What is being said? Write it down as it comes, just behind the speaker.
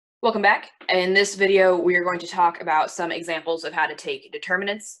Welcome back. In this video, we are going to talk about some examples of how to take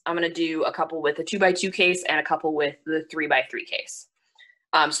determinants. I'm going to do a couple with a 2x2 case and a couple with the 3x3 case.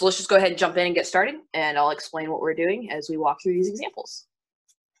 So let's just go ahead and jump in and get started, and I'll explain what we're doing as we walk through these examples.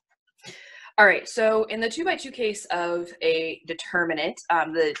 All right, so in the 2x2 case of a determinant,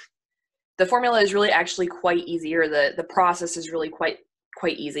 the formula is really actually quite easy, or the process is really quite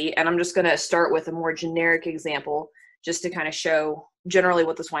easy, and I'm just going to start with a more generic example just to kind of show generally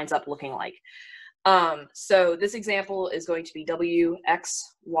what this winds up looking like. So this example is going to be W, X,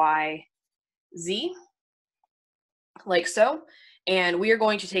 Y, Z, like so, and we are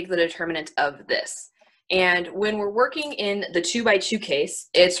going to take the determinant of this. And when we're working in the 2x2 case,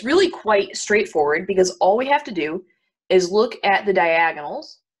 it's really quite straightforward because all we have to do is look at the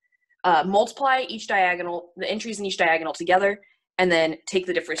diagonals, multiply each diagonal, the entries in each diagonal together, and then take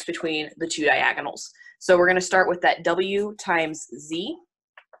the difference between the two diagonals. So we're going to start with that W times Z,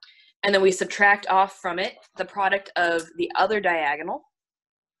 and then we subtract off from it the product of the other diagonal,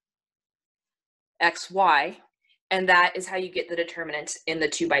 X, Y, and that is how you get the determinant in the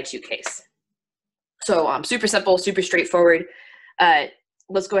 2x2 case. So super simple, super straightforward.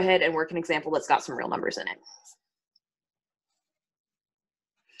 Let's go ahead and work an example that's got some real numbers in it.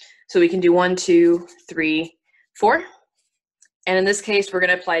 So we can do 1, 2, 3, 4. And in this case, we're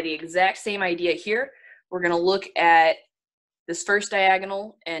going to apply the exact same idea here. We're going to look at this first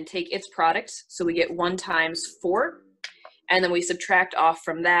diagonal and take its product. So we get 1 times 4. And then we subtract off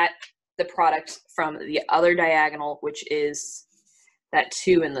from that the product from the other diagonal, which is that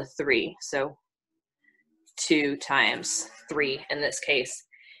 2 and the 3. So 2 times 3 in this case.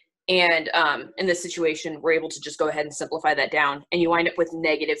 And in this situation, we're able to just go ahead and simplify that down. And you wind up with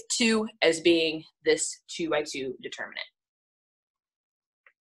 -2 as being this 2x2 determinant.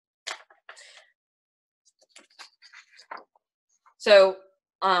 So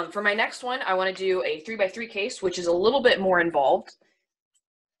for my next one, I want to do a 3x3 case, which is a little bit more involved,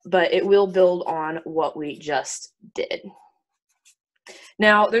 but it will build on what we just did.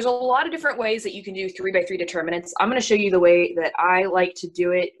 Now, there's a lot of different ways that you can do 3x3 determinants. I'm going to show you the way that I like to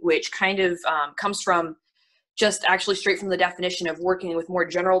do it, which kind of comes from just actually straight from the definition of working with more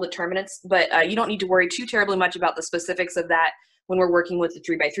general determinants, but you don't need to worry too terribly much about the specifics of that when we're working with the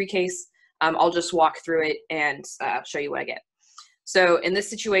 3x3 case. I'll just walk through it and show you what I get. So in this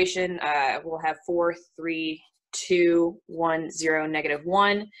situation, we'll have 4, 3, 2, 1, 0,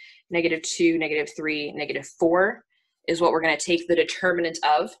 -1, -2, -3, -4 is what we're going to take the determinant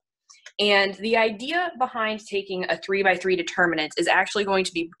of. And the idea behind taking a 3x3 determinant is actually going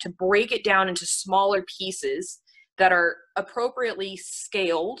to be to break it down into smaller pieces that are appropriately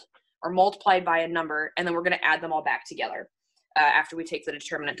scaled or multiplied by a number, and then we're going to add them all back together after we take the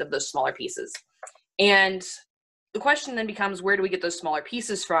determinant of those smaller pieces. And the question then becomes, where do we get those smaller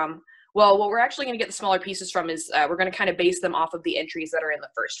pieces from? Well, what we're actually going to get the smaller pieces from is we're going to kind of base them off of the entries that are in the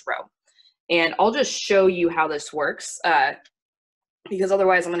first row. And I'll just show you how this works because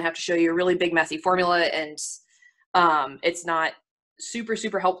otherwise I'm going to have to show you a really big messy formula, and it's not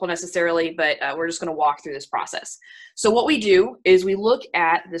super helpful necessarily, but we're just going to walk through this process. So what we do is we look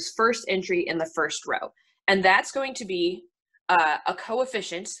at this first entry in the first row, and that's going to be a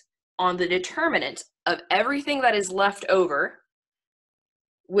coefficient on the determinant of everything that is left over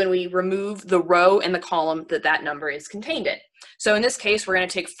when we remove the row and the column that that number is contained in. So in this case, we're going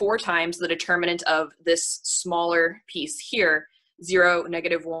to take 4 times the determinant of this smaller piece here, 0,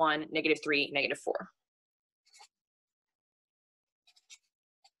 -1, -3, -4.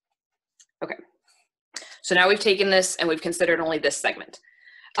 Okay, so now we've taken this and we've considered only this segment.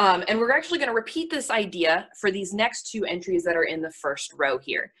 And we're actually going to repeat this idea for these next 2 entries that are in the first row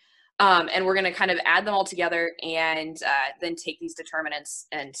here. And we're going to kind of add them all together and then take these determinants,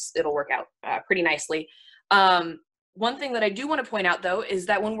 and it'll work out pretty nicely. One thing that I do want to point out, though, is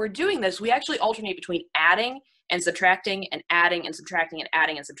that when we're doing this, we actually alternate between adding and subtracting and adding and subtracting and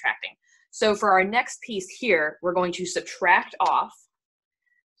adding and subtracting. So for our next piece here, we're going to subtract off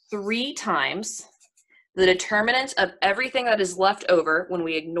 3 times the determinant of everything that is left over when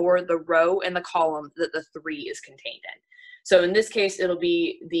we ignore the row and the column that the 3 is contained in. So in this case, it'll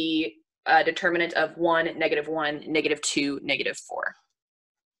be the determinant of 1, -1, -2, -4.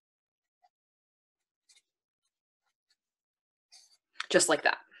 Just like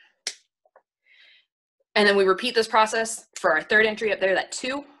that. And then we repeat this process for our third entry up there, that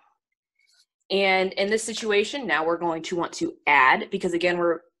 2. And in this situation, now we're going to want to add, because again,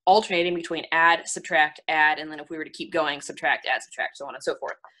 we're alternating between add, subtract, add, and then if we were to keep going, subtract, add, subtract, so on and so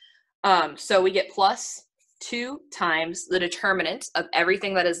forth. So we get plus 2 times the determinant of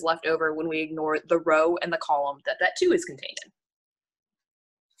everything that is left over when we ignore the row and the column that that 2 is contained in.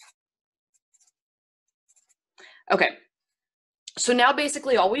 Okay, so now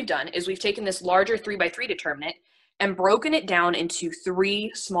basically all we've done is we've taken this larger 3 by 3 determinant and broken it down into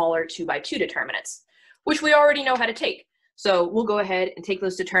 3 smaller 2 by 2 determinants, which we already know how to take. So we'll go ahead and take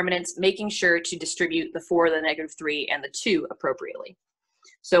those determinants, making sure to distribute the 4, the -3, and the 2 appropriately.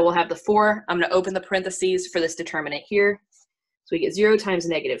 So we'll have the 4, I'm going to open the parentheses for this determinant here. So we get 0 times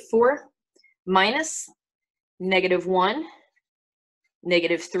 -4 minus -1,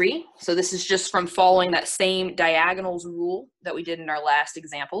 -3. So this is just from following that same diagonals rule that we did in our last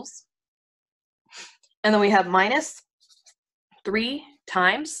examples. And then we have minus 3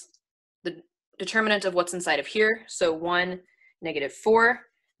 times the determinant of what's inside of here. So 1, -4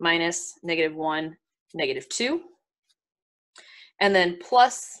 minus -1, -2. And then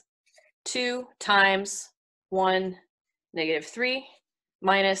plus 2 times 1, -3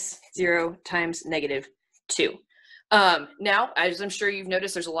 minus 0 times -2. Now, as I'm sure you've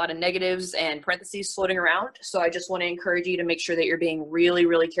noticed, there's a lot of negatives and parentheses floating around. So I just want to encourage you to make sure that you're being really,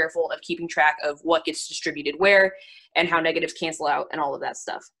 really careful of keeping track of what gets distributed where and how negatives cancel out and all of that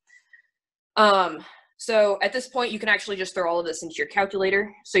stuff. So at this point, you can actually just throw all of this into your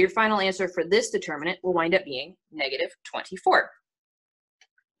calculator. So your final answer for this determinant will wind up being -24.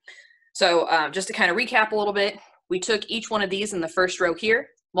 So just to kind of recap a little bit, we took each one of these in the first row here,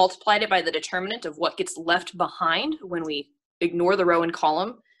 multiplied it by the determinant of what gets left behind when we ignore the row and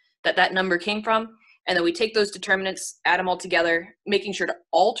column that number came from, and then we take those determinants, add them all together, making sure to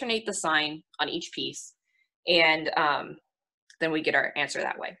alternate the sign on each piece, and then we get our answer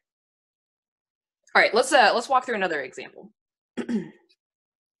that way. All right, let's walk through another example.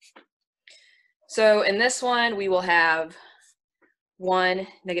 So in this one, we will have 1,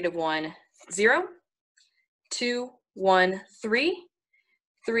 -1, 0, 2, 1, 3,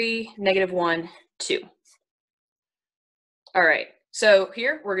 3, -1, 2. All right, so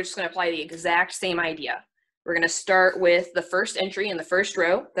here we're just going to apply the exact same idea. We're going to start with the first entry in the first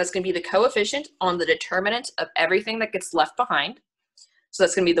row. That's going to be the coefficient on the determinant of everything that gets left behind. So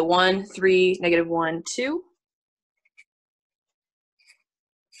that's going to be the 1, 3, -1, 2.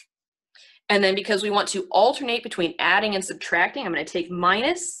 And then because we want to alternate between adding and subtracting, I'm going to take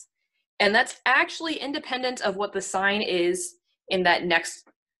minus, and that's actually independent of what the sign is in that next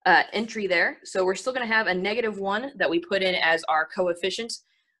entry there. So we're still going to have a -1 that we put in as our coefficient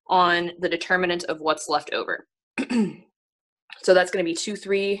on the determinant of what's left over. So that's going to be 2,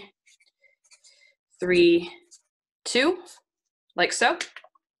 3, 3, 2, like so.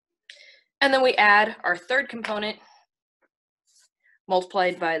 And then we add our third component,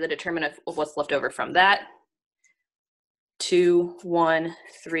 multiplied by the determinant of what's left over from that, 2, 1,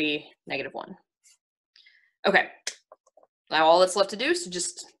 3, -1. Okay, now all that's left to do is to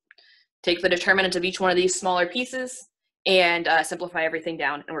just take the determinant of each one of these smaller pieces and simplify everything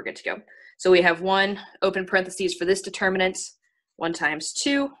down, and we're good to go. So we have 1, open parentheses for this determinant, 1 times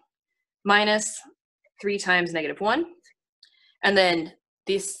 2, minus 3 times -1. And then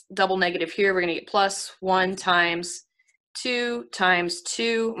this double negative here, we're going to get plus 1 times 2 times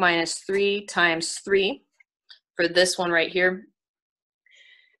 2 minus 3 times 3 for this one right here.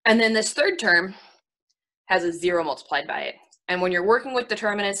 And then this third term has a 0 multiplied by it. And when you're working with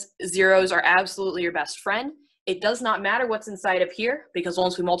determinants, zeros are absolutely your best friend. It does not matter what's inside of here, because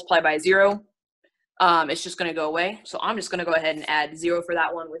once we multiply by 0, it's just going to go away. So I'm just going to go ahead and add 0 for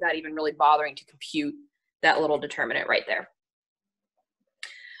that one without even really bothering to compute that little determinant right there.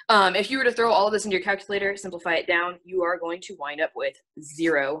 If you were to throw all of this into your calculator, simplify it down, you are going to wind up with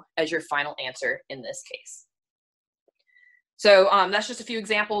 0 as your final answer in this case. So that's just a few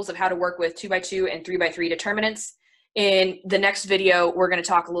examples of how to work with 2 by 2 and 3 by 3 determinants. In the next video, we're going to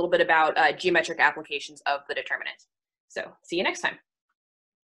talk a little bit about geometric applications of the determinant. So see you next time.